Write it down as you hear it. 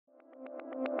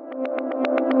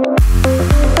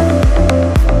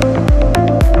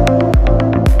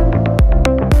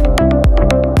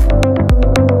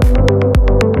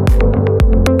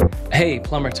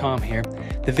Plumber-Tom here.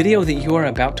 The video that you are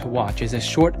about to watch is a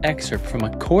short excerpt from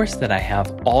a course that I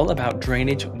have all about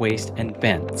drainage, waste, and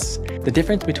vents. The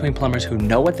difference between plumbers who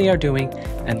know what they are doing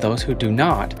and those who do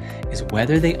not is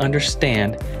whether they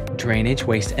understand drainage,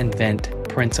 waste, and vent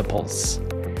principles.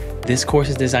 This course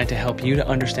is designed to help you to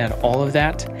understand all of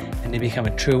that and to become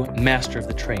a true master of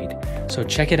the trade. So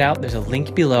check it out. There's a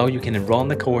link below. You can enroll in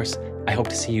the course. I hope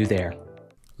to see you there.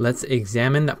 Let's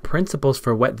examine principles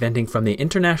for wet venting from the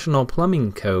International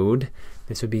Plumbing Code.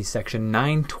 This would be section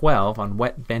 912 on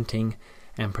wet venting,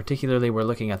 and particularly we're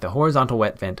looking at the horizontal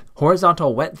wet vent.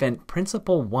 Horizontal wet vent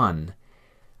principle 1.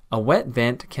 A wet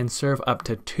vent can serve up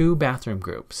to 2 bathroom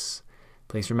groups.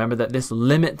 Please remember that this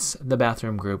limits the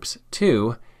bathroom groups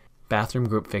to bathroom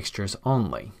group fixtures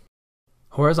only.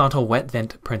 Horizontal wet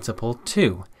vent principle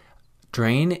 2.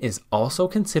 Drain is also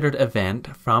considered a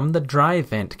vent from the dry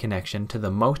vent connection to the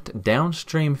most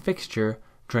downstream fixture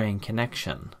drain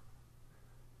connection.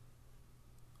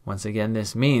 Once again,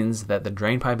 this means that the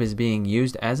drain pipe is being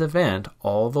used as a vent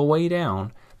all the way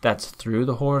down, that's through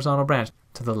the horizontal branch,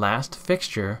 to the last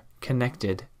fixture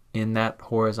connected in that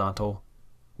horizontal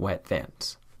wet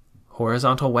vent.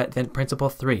 Horizontal wet vent principle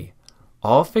 3.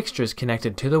 All fixtures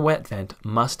connected to the wet vent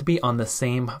must be on the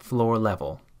same floor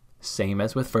level. Same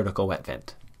as with vertical wet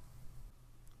vent.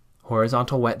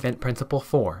 Horizontal wet vent principle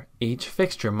 4. Each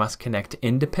fixture must connect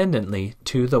independently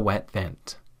to the wet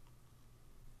vent.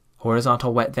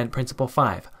 Horizontal wet vent principle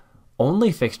 5.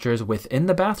 Only fixtures within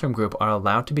the bathroom group are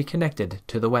allowed to be connected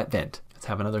to the wet vent. Let's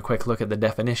have another quick look at the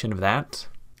definition of that.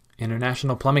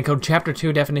 International Plumbing Code Chapter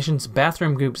 2 Definitions.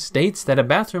 Bathroom group states that a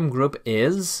bathroom group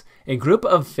is a group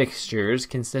of fixtures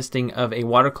consisting of a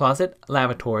water closet,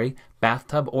 lavatory,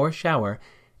 bathtub, or shower,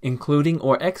 including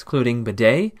or excluding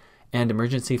bidet and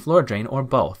emergency floor drain, or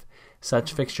both.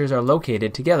 Such fixtures are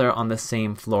located together on the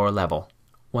same floor level.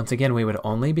 Once again, we would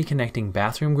only be connecting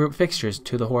bathroom group fixtures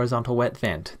to the horizontal wet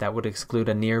vent. That would exclude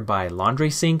a nearby laundry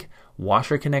sink,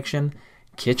 washer connection,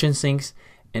 kitchen sinks,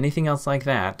 anything else like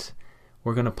that.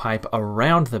 We're going to pipe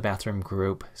around the bathroom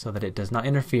group so that it does not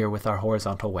interfere with our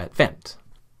horizontal wet vent.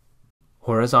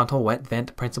 Horizontal wet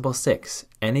vent principle 6.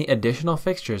 Any additional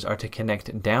fixtures are to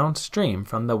connect downstream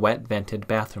from the wet vented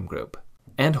bathroom group.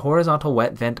 And horizontal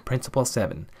wet vent principle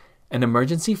 7. An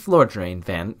emergency floor drain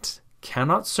vent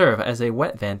cannot serve as a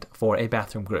wet vent for a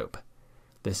bathroom group.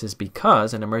 This is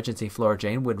because an emergency floor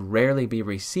drain would rarely be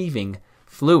receiving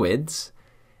fluids,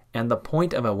 and the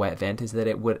point of a wet vent is that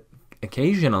it would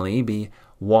occasionally be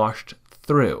washed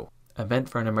through. A vent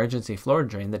for an emergency floor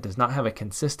drain that does not have a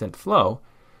consistent flow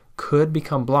could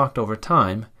become blocked over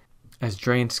time as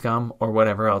drain scum or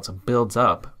whatever else builds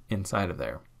up inside of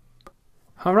there.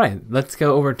 Alright, let's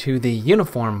go over to the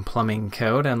Uniform Plumbing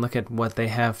Code and look at what they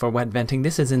have for wet venting.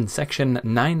 This is in section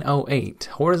 908.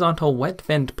 Horizontal wet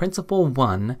vent principle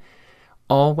 1.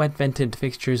 All wet vented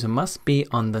fixtures must be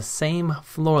on the same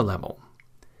floor level.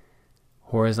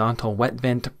 Horizontal wet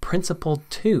vent principle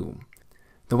 2.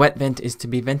 The wet vent is to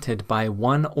be vented by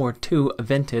 1 or 2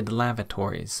 vented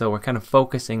lavatories. So we're kind of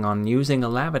focusing on using a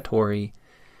lavatory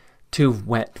to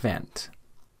wet vent.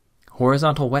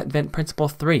 Horizontal wet vent principle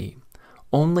 3.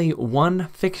 Only one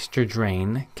fixture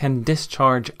drain can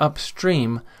discharge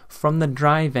upstream from the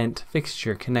dry vent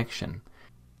fixture connection.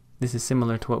 This is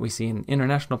similar to what we see in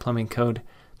International Plumbing Code,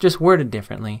 just worded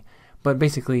differently, but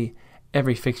basically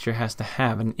every fixture has to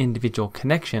have an individual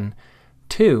connection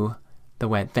to the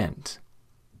wet vent.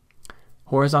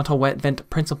 Horizontal wet vent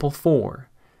principle 4.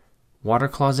 Water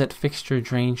closet fixture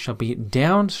drain shall be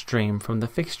downstream from the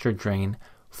fixture drain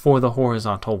for the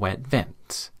horizontal wet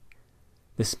vent.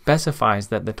 This specifies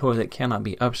that the toilet cannot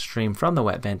be upstream from the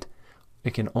wet vent.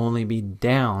 It can only be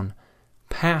down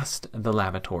past the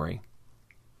lavatory.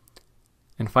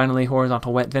 And finally,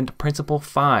 horizontal wet vent principle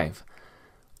 5.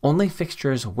 Only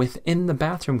fixtures within the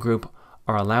bathroom group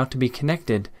are allowed to be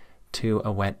connected to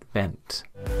a wet vent.